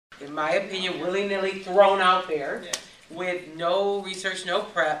in my opinion, willy-nilly thrown out there with no research, no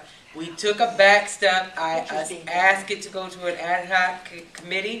prep. We took a back step. I asked it to go to an ad hoc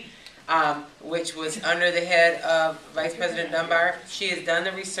committee, which was under the head of Vice President Dunbar. She has done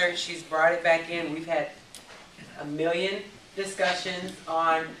the research. She's brought it back in. We've had a million discussions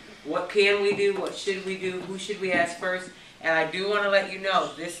on what can we do, what should we do, who should we ask first. And I do want to let you know,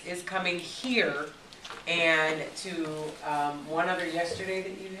 this is coming here and to one other yesterday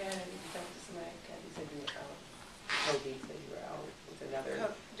that you had. You talked to somebody, Kathie said you were out. Toby said you were out with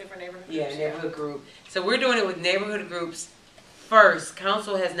another. Different neighborhood groups. Yeah, neighborhood group. So we're doing it with neighborhood groups first.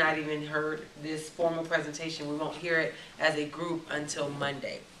 Council has not even heard this formal presentation. We won't hear it as a group until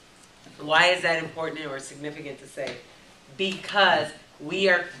Monday. Why is that important or significant to say? Because we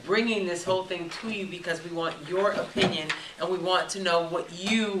are bringing this whole thing to you because we want your opinion and we want to know what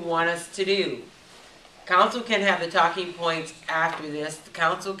you want us to do. Council can have the talking points after this. The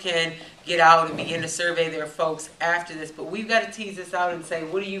council can get out and begin to survey their folks after this, but we've got to tease this out and say,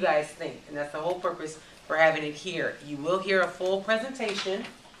 what do you guys think? And that's the whole purpose for having it here. You will hear a full presentation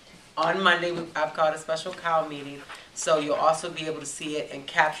on Monday. I've called a special cow meeting, so you'll also be able to see it and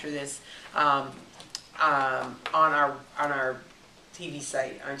capture this on our TV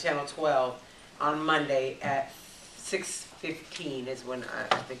site on Channel 12 on Monday at 6:15 is when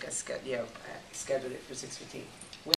I think I scheduled it for 6:15.